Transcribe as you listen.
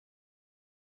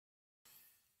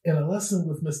In a lesson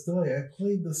with Miss DeLay, I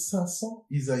played the Chanson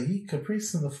Isaïe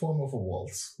Caprice in the form of a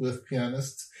waltz with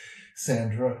pianist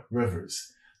Sandra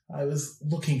Rivers. I was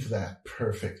looking for that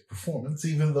perfect performance,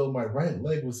 even though my right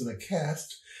leg was in a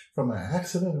cast from an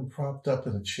accident and propped up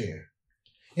in a chair.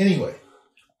 Anyway,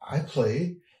 I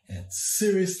played and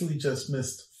seriously just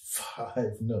missed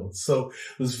 5 notes, so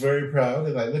was very proud,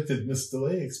 and I looked at Miss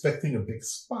DeLay expecting a big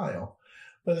smile,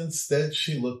 but instead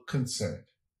she looked concerned.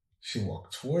 She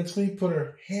walked towards me, put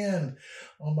her hand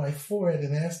on my forehead,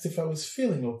 and asked if I was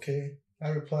feeling okay. I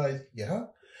replied, yeah.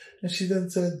 And she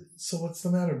then said, so what's the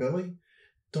matter, Billy?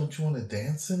 Don't you want to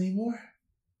dance anymore?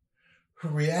 Her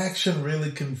reaction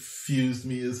really confused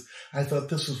me, as I thought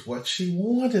this was what she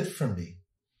wanted from me.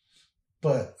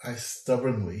 But I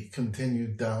stubbornly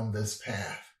continued down this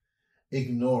path,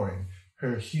 ignoring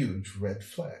her huge red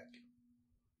flag.